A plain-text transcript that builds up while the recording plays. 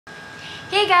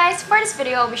Hey guys! For this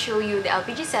video, I will show you the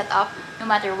LPG setup. No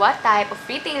matter what type of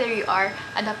retailer you are,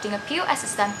 adopting a POS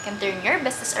system can turn your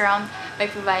business around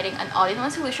by providing an all-in-one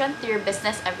solution to your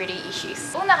business everyday issues.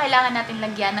 Una, kailangan natin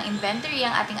lagyan ng inventory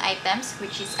ang ating items,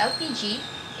 which is LPG.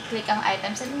 I-click ang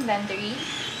items and inventory.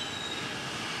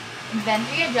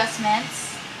 Inventory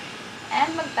adjustments.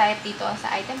 And mag-type dito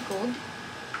sa item code.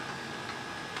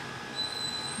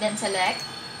 Then select.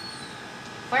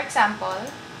 For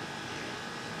example,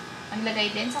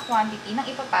 maglagay din sa quantity ng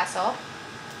ipapasok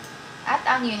at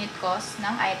ang unit cost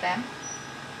ng item.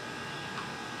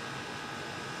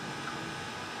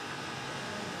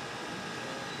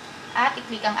 At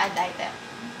i-click ang add item.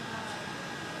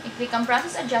 I-click ang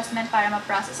process adjustment para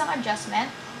ma-process ang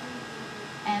adjustment.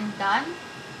 And done.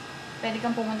 Pwede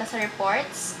kang pumunta sa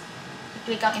reports.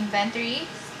 I-click ang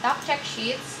inventory, stock check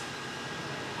sheets,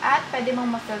 at pwede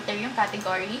mong ma-filter yung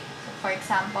category. So, for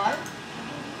example,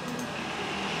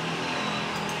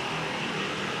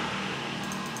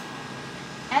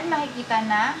 and makikita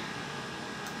na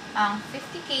ang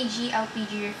 50 kg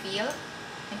LPG refill.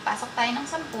 Nagpasok tayo ng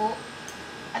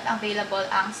 10 at available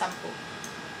ang 10.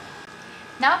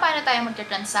 Now, paano tayo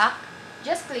magta-transact?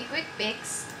 Just click Quick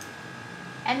Picks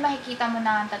and makikita mo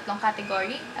na ang tatlong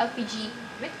category: LPG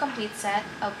with complete set,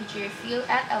 LPG refill,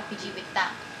 at LPG with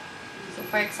tank. So,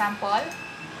 for example,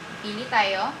 pili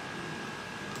tayo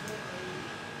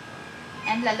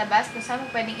and lalabas kung saan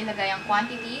mo pwedeng ilagay ang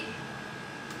quantity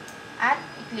at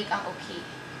i-click ang OK.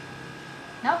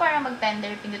 Now, para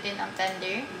mag-tender, pindutin ang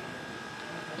tender.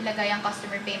 Ilagay ang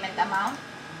customer payment amount.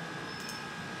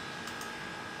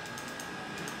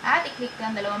 At i-click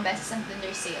lang 2 beses ang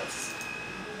tender sales.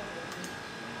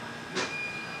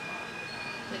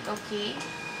 Click OK.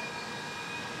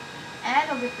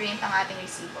 And mag-print ang ating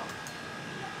resibo.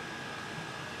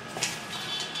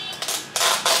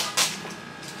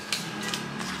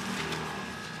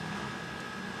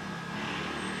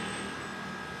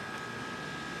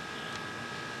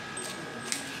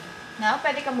 Now,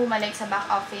 pwede kang bumalik sa back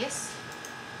office.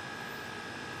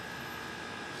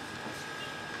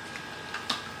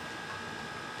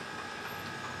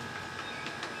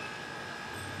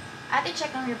 At i-check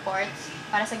ang reports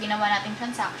para sa ginawa nating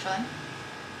transaction.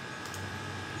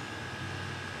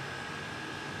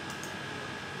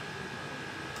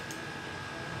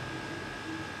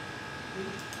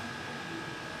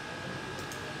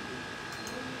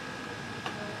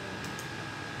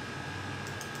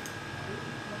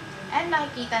 And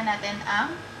makikita natin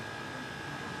ang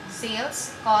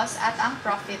sales, cost, at ang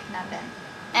profit natin.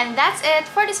 And that's it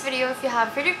for this video. If you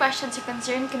have further questions or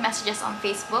concerns, you can message us on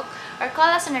Facebook or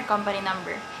call us on our company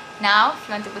number. Now, if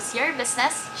you want to boost your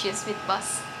business, choose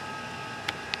BitPOS.